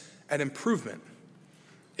chance at improvement.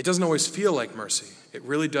 It doesn't always feel like mercy. It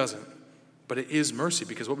really doesn't. But it is mercy,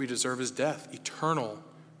 because what we deserve is death, eternal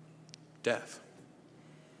death.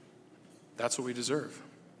 That's what we deserve.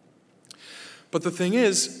 But the thing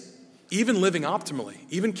is, even living optimally,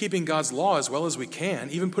 even keeping God's law as well as we can,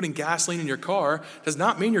 even putting gasoline in your car, does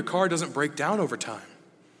not mean your car doesn't break down over time.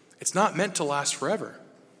 It's not meant to last forever.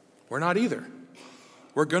 We're not either.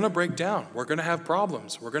 We're going to break down. We're going to have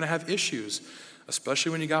problems. We're going to have issues,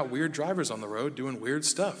 especially when you got weird drivers on the road doing weird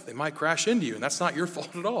stuff. They might crash into you, and that's not your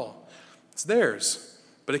fault at all. It's theirs,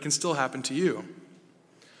 but it can still happen to you.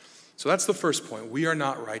 So that's the first point. We are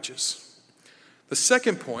not righteous. The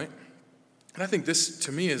second point, and I think this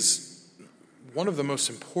to me is one of the most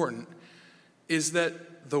important, is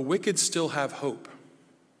that the wicked still have hope.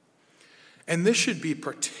 And this should be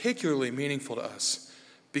particularly meaningful to us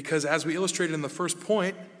because, as we illustrated in the first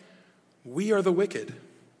point, we are the wicked.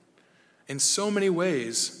 In so many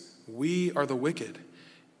ways, we are the wicked,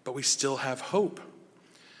 but we still have hope.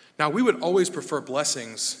 Now, we would always prefer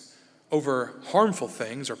blessings over harmful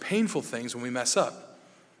things or painful things when we mess up.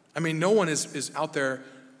 I mean, no one is out there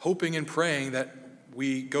hoping and praying that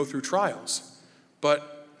we go through trials,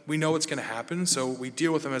 but we know it's going to happen, so we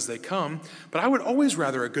deal with them as they come. But I would always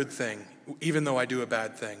rather a good thing, even though I do a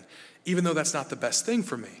bad thing, even though that's not the best thing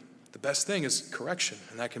for me. The best thing is correction,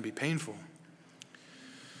 and that can be painful.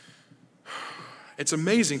 It's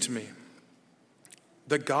amazing to me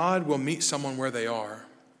that God will meet someone where they are,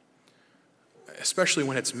 especially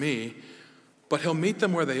when it's me, but he'll meet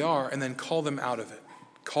them where they are and then call them out of it,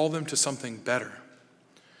 call them to something better.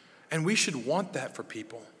 And we should want that for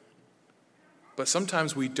people. but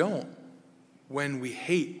sometimes we don't when we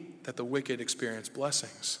hate that the wicked experience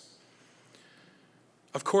blessings.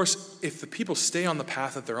 Of course, if the people stay on the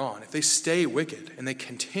path that they're on, if they stay wicked and they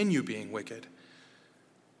continue being wicked,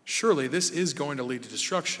 surely this is going to lead to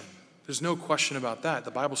destruction. There's no question about that. The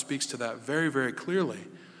Bible speaks to that very, very clearly.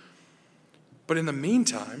 But in the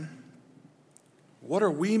meantime, what are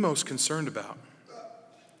we most concerned about?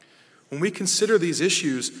 When we consider these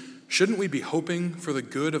issues, shouldn't we be hoping for the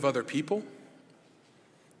good of other people?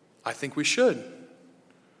 I think we should.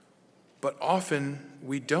 But often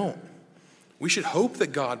we don't. We should hope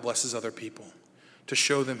that God blesses other people to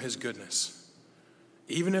show them his goodness,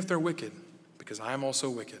 even if they're wicked, because I am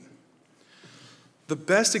also wicked. The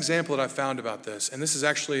best example that I've found about this, and this is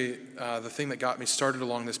actually the thing that got me started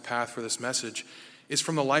along this path for this message, is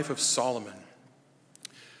from the life of Solomon.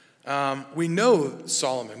 We know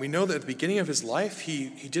Solomon. We know that at the beginning of his life,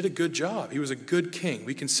 he did a good job. He was a good king.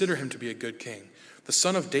 We consider him to be a good king. The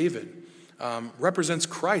son of David represents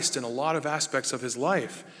Christ in a lot of aspects of his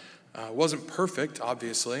life. Wasn't perfect,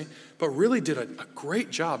 obviously, but really did a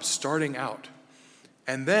great job starting out.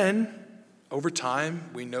 And then, over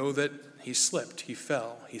time, we know that he slipped, he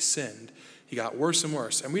fell, he sinned, he got worse and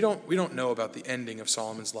worse. And we don't know about the ending of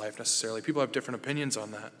Solomon's life necessarily. People have different opinions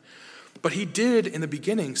on that. But he did, in the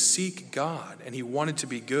beginning, seek God, and he wanted to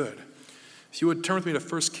be good. If you would turn with me to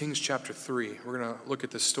 1 Kings chapter 3, we're going to look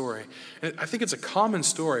at this story. And I think it's a common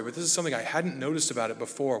story, but this is something I hadn't noticed about it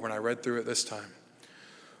before when I read through it this time.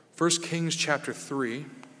 1 Kings chapter 3,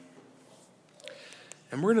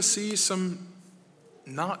 and we're going to see some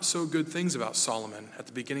not so good things about Solomon at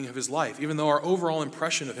the beginning of his life. Even though our overall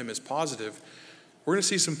impression of him is positive, we're going to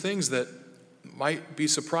see some things that might be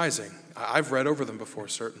surprising. I've read over them before,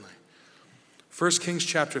 certainly. 1 Kings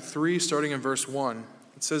chapter 3, starting in verse 1,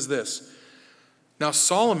 it says this: Now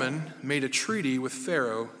Solomon made a treaty with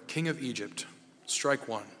Pharaoh, king of Egypt. Strike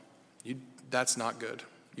one. That's not good.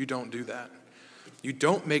 You don't do that. You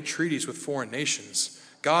don't make treaties with foreign nations.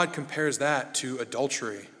 God compares that to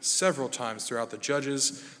adultery several times throughout the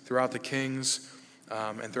Judges, throughout the Kings,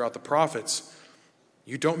 and throughout the prophets.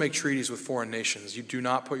 You don't make treaties with foreign nations. You do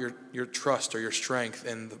not put your trust or your strength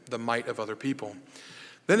in the might of other people.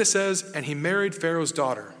 Then it says, and he married Pharaoh's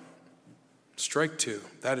daughter. Strike two.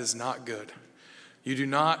 That is not good. You do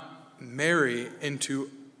not marry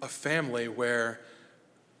into a family where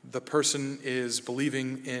the person is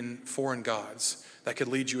believing in foreign gods. That could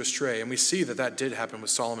lead you astray. And we see that did happen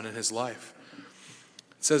with Solomon in his life.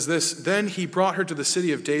 It says this: Then he brought her to the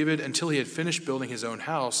city of David until he had finished building his own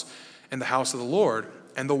house and the house of the Lord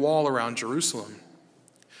and the wall around Jerusalem.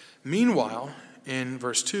 Meanwhile, in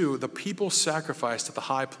verse 2, the people sacrificed at the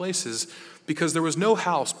high places because there was no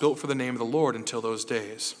house built for the name of the Lord until those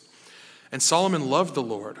days. And Solomon loved the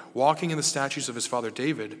Lord, walking in the statutes of his father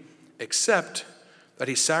David, except that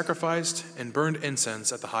he sacrificed and burned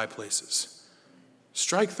incense at the high places.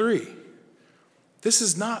 Strike three. This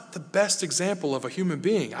is not the best example of a human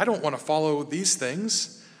being. I don't want to follow these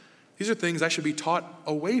things. These are things I should be taught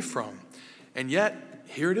away from. And yet,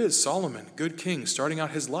 here it is, Solomon, good king, starting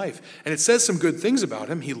out his life. And it says some good things about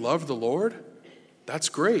him. He loved the Lord. That's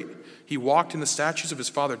great. He walked in the statutes of his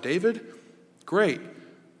father David. Great.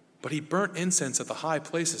 But he burnt incense at the high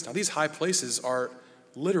places. Now, these high places are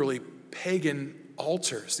literally pagan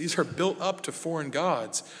altars. These are built up to foreign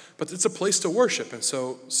gods, but it's a place to worship. And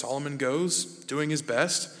so Solomon goes, doing his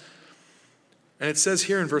best. And it says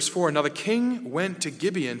here in verse 4, Now the king went to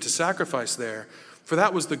Gibeon to sacrifice there, for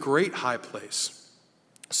that was the great high place.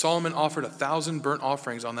 Solomon offered 1,000 burnt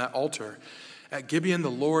offerings on that altar. At Gibeon,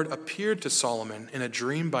 the Lord appeared to Solomon in a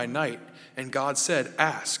dream by night, and God said,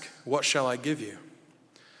 Ask, what shall I give you?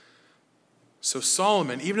 So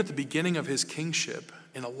Solomon, even at the beginning of his kingship,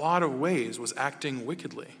 in a lot of ways was acting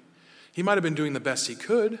wickedly. He might have been doing the best he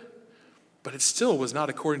could, but it still was not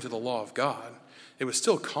according to the law of God. It was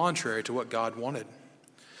still contrary to what God wanted.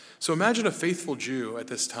 So imagine a faithful Jew at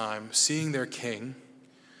this time seeing their king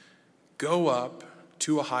go up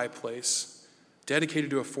to a high place, dedicated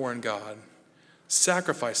to a foreign god,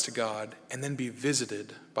 sacrifice to God, and then be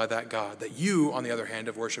visited by that God that you, on the other hand,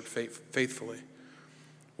 have worshipped faithfully.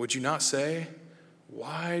 Would you not say,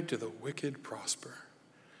 Why do the wicked prosper?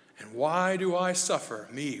 And why do I suffer,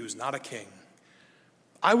 me who's not a king?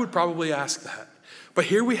 I would probably ask that. But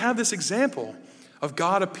here we have this example of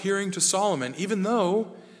God appearing to Solomon, even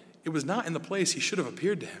though it was not in the place he should have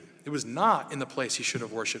appeared to him. It was not in the place he should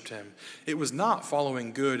have worshipped him. It was not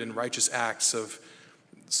following good and righteous acts of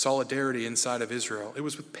solidarity inside of Israel. It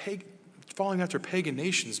was with following after pagan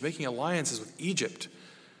nations, making alliances with Egypt.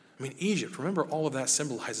 I mean, Egypt, remember, all of that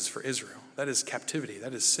symbolizes for Israel. That is captivity.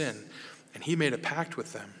 That is sin. And he made a pact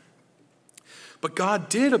with them. But God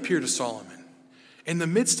did appear to Solomon. In the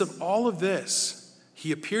midst of all of this,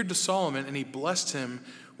 he appeared to Solomon and he blessed him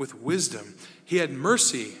with wisdom. He had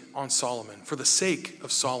mercy on Solomon for the sake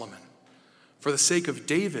of Solomon, for the sake of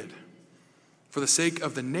David, for the sake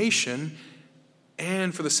of the nation,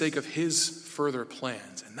 and for the sake of his further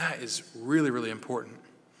plans. And that is really, really important.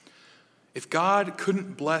 If God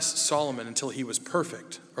couldn't bless Solomon until he was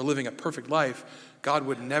perfect or living a perfect life, God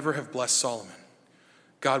would never have blessed Solomon.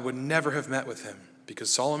 God would never have met with him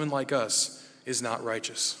because Solomon, like us, is not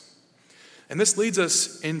righteous. And this leads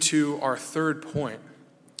us into our third point,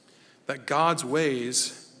 that God's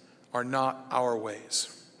ways are not our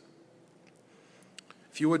ways.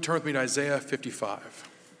 If you would turn with me to Isaiah 55.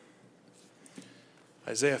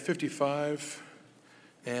 Isaiah 55,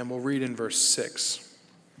 and we'll read in verse 6.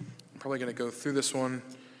 I'm probably going to go through this one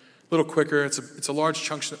a little quicker. It's a large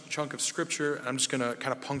chunk of scripture, and I'm just going to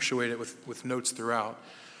kind of punctuate it with notes throughout.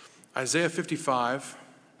 Isaiah 55,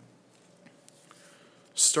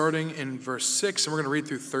 starting in verse 6, and we're going to read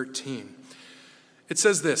through 13. It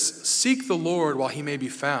says this, "Seek the Lord while he may be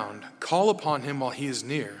found. Call upon him while he is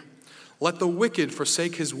near. Let the wicked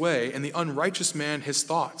forsake his way, and the unrighteous man his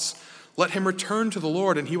thoughts. Let him return to the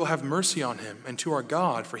Lord, and he will have mercy on him, and to our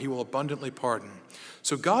God, for he will abundantly pardon."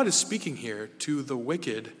 So God is speaking here to the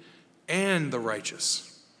wicked and the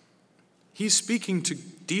righteous. He's speaking to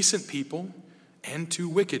decent people and to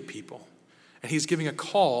wicked people, and he's giving a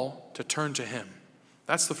call to turn to him.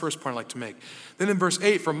 That's the first point I'd like to make. Then in verse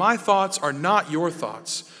 8, "For my thoughts are not your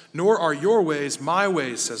thoughts, nor are your ways my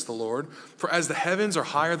ways, says the Lord. For as the heavens are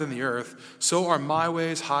higher than the earth, so are my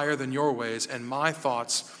ways higher than your ways, and my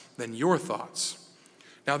thoughts than your thoughts."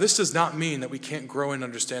 Now, this does not mean that we can't grow in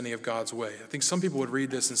understanding of God's way. I think some people would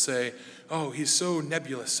read this and say, oh, he's so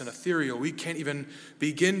nebulous and ethereal, we can't even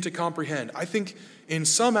begin to comprehend. I think in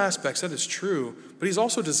some aspects that is true, but he's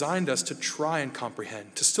also designed us to try and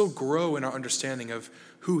comprehend, to still grow in our understanding of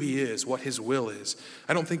who he is, what his will is.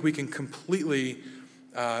 I don't think we can completely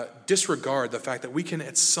disregard the fact that we can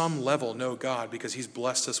at some level know God because he's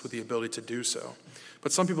blessed us with the ability to do so.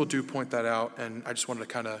 But some people do point that out, and I just wanted to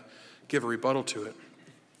kind of give a rebuttal to it.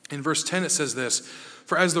 In verse 10 it says this,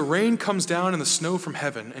 "For as the rain comes down and the snow from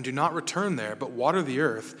heaven, and do not return there, but water the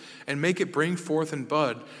earth, and make it bring forth and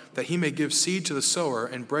bud, that he may give seed to the sower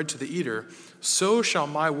and bread to the eater, so shall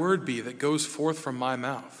my word be that goes forth from my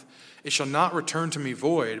mouth. It shall not return to me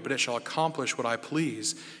void, but it shall accomplish what I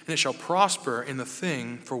please, and it shall prosper in the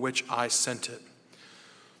thing for which I sent it."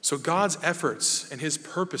 So God's efforts and his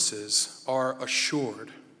purposes are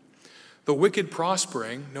assured. The wicked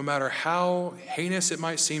prospering, no matter how heinous it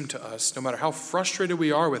might seem to us, no matter how frustrated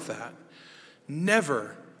we are with that,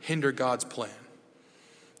 never hinder God's plan.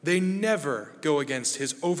 They never go against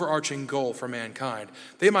his overarching goal for mankind.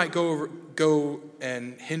 They might go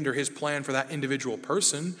and hinder his plan for that individual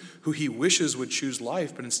person who he wishes would choose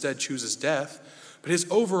life, but instead chooses death. But his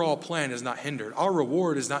overall plan is not hindered. Our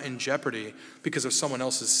reward is not in jeopardy because of someone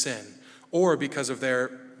else's sin or because of their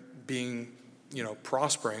being,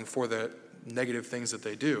 prospering for the negative things that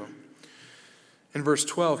they do. In verse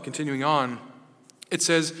 12, continuing on, it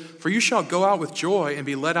says, "For you shall go out with joy and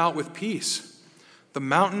be led out with peace. The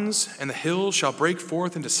mountains and the hills shall break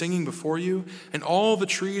forth into singing before you, and all the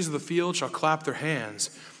trees of the field shall clap their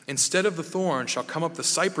hands. Instead of the thorn shall come up the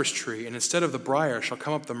cypress tree, and instead of the briar shall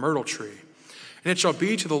come up the myrtle tree. And it shall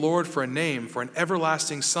be to the Lord for a name, for an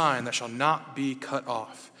everlasting sign that shall not be cut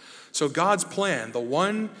off." So God's plan, the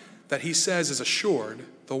one that he says is assured,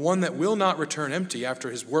 the one that will not return empty after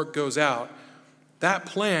his work goes out, that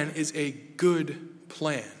plan is a good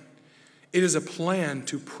plan. It is a plan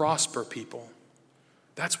to prosper people.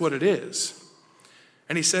 That's what it is.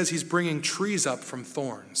 And he says he's bringing trees up from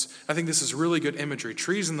thorns. I think this is really good imagery.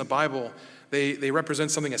 Trees in the Bible, they represent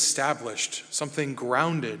something established, something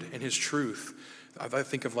grounded in his truth. I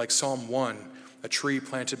think of like Psalm 1, a tree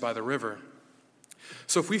planted by the river.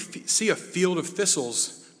 So if we see a field of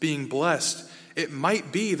thistles being blessed, it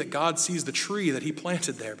might be that God sees the tree that he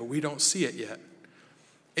planted there, but we don't see it yet.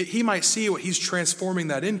 He might see what he's transforming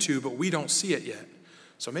that into, but we don't see it yet.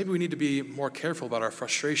 So maybe we need to be more careful about our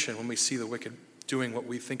frustration when we see the wicked doing what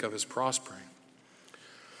we think of as prospering.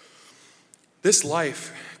 This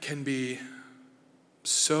life can be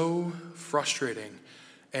so frustrating,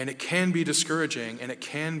 and it can be discouraging, and it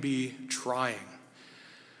can be trying.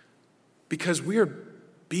 Because we are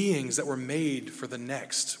beings that were made for the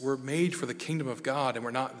next. We're made for the kingdom of God, and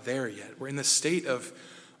we're not there yet. We're in this state of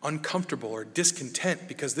uncomfortable or discontent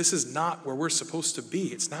because this is not where we're supposed to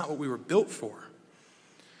be. It's not what we were built for.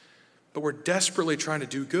 But we're desperately trying to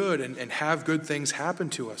do good and have good things happen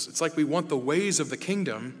to us. It's like we want the ways of the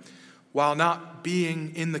kingdom, while not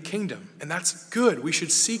being in the kingdom. And that's good. We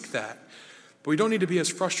should seek that. But we don't need to be as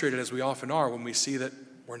frustrated as we often are when we see that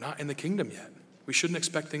we're not in the kingdom yet. We shouldn't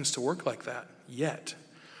expect things to work like that yet.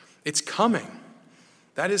 It's coming.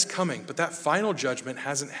 That is coming. But that final judgment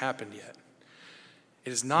hasn't happened yet. It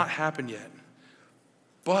has not happened yet.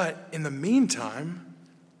 But in the meantime,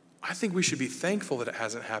 I think we should be thankful that it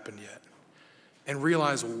hasn't happened yet and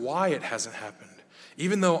realize why it hasn't happened.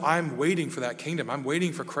 Even though I'm waiting for that kingdom, I'm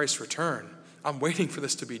waiting for Christ's return, I'm waiting for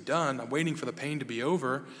this to be done, I'm waiting for the pain to be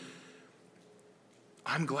over,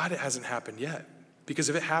 I'm glad it hasn't happened yet. Because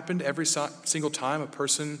if it happened every single time a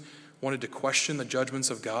person wanted to question the judgments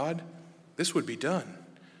of God, this would be done.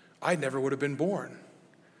 I never would have been born.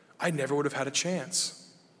 I never would have had a chance.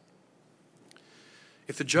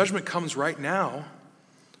 If the judgment comes right now,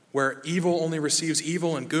 where evil only receives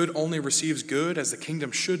evil and good only receives good, as the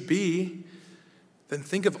kingdom should be, then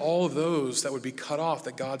think of all of those that would be cut off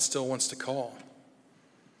that God still wants to call.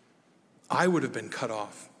 I would have been cut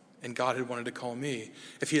off, and God had wanted to call me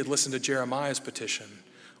if he had listened to Jeremiah's petition,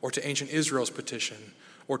 or to ancient Israel's petition,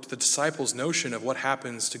 or to the disciples' notion of what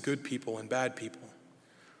happens to good people and bad people.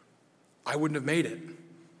 I wouldn't have made it.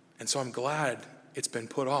 And so I'm glad it's been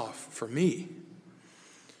put off for me.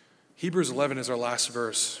 Hebrews 11 is our last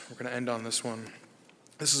verse. We're going to end on this one.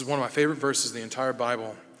 This is one of my favorite verses in the entire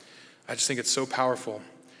Bible. I just think it's so powerful.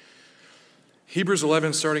 Hebrews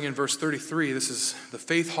 11, starting in verse 33, this is the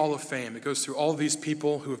Faith Hall of Fame. It goes through all of these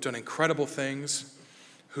people who have done incredible things,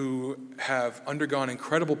 who have undergone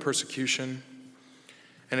incredible persecution.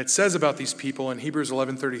 And it says about these people in Hebrews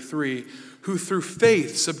 11:33, who through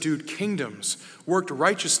faith subdued kingdoms, worked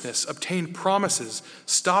righteousness, obtained promises,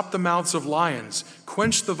 stopped the mouths of lions,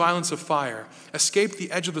 quenched the violence of fire, escaped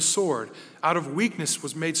the edge of the sword, out of weakness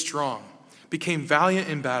was made strong, became valiant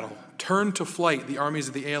in battle, turned to flight the armies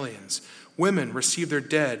of the aliens. Women received their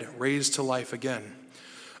dead raised to life again.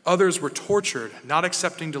 Others were tortured, not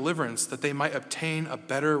accepting deliverance, that they might obtain a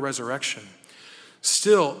better resurrection.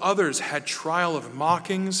 Still, others had trial of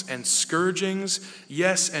mockings and scourgings,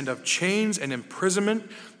 yes, and of chains and imprisonment.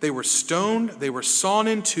 They were stoned, they were sawn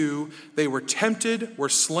in two, they were tempted, were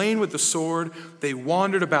slain with the sword. They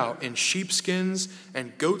wandered about in sheepskins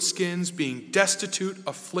and goatskins, being destitute,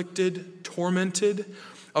 afflicted, tormented,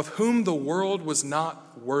 of whom the world was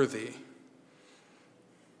not worthy.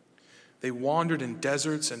 They wandered in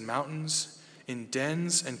deserts and mountains, in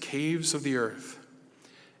dens and caves of the earth.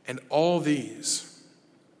 And all these,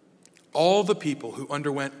 all the people who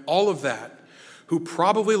underwent all of that, who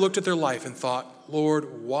probably looked at their life and thought,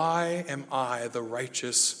 Lord, why am I the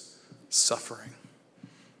righteous suffering?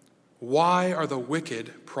 Why are the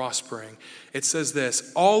wicked prospering? It says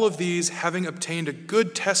this, all of these, having obtained a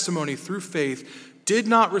good testimony through faith, did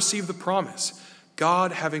not receive the promise,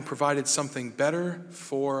 God having provided something better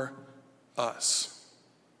for us.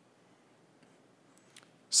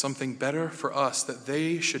 Something better for us, that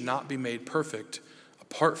they should not be made perfect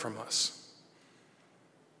apart from us.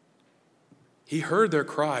 He heard their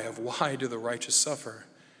cry of, why do the righteous suffer?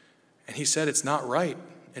 And he said, it's not right,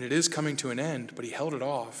 and it is coming to an end, but he held it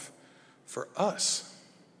off for us.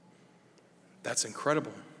 That's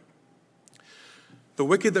incredible. The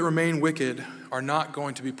wicked that remain wicked are not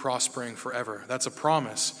going to be prospering forever. That's a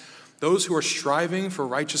promise. Those who are striving for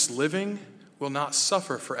righteous living will not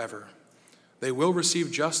suffer forever. They will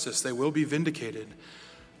receive justice. They will be vindicated.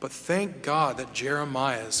 But thank God that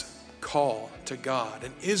Jeremiah's call to God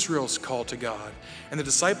and Israel's call to God and the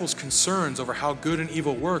disciples' concerns over how good and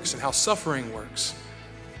evil works and how suffering works.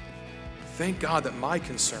 Thank God that my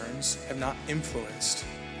concerns have not influenced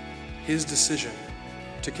his decision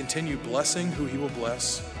to continue blessing who he will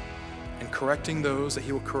bless and correcting those that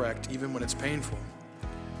he will correct even when it's painful.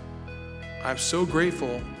 I'm so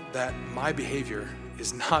grateful that my behavior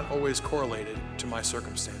is not always correlated to my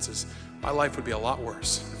circumstances. My life would be a lot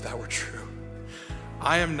worse if that were true.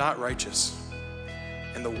 I am not righteous,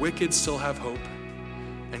 and the wicked still have hope,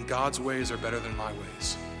 and God's ways are better than my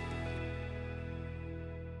ways.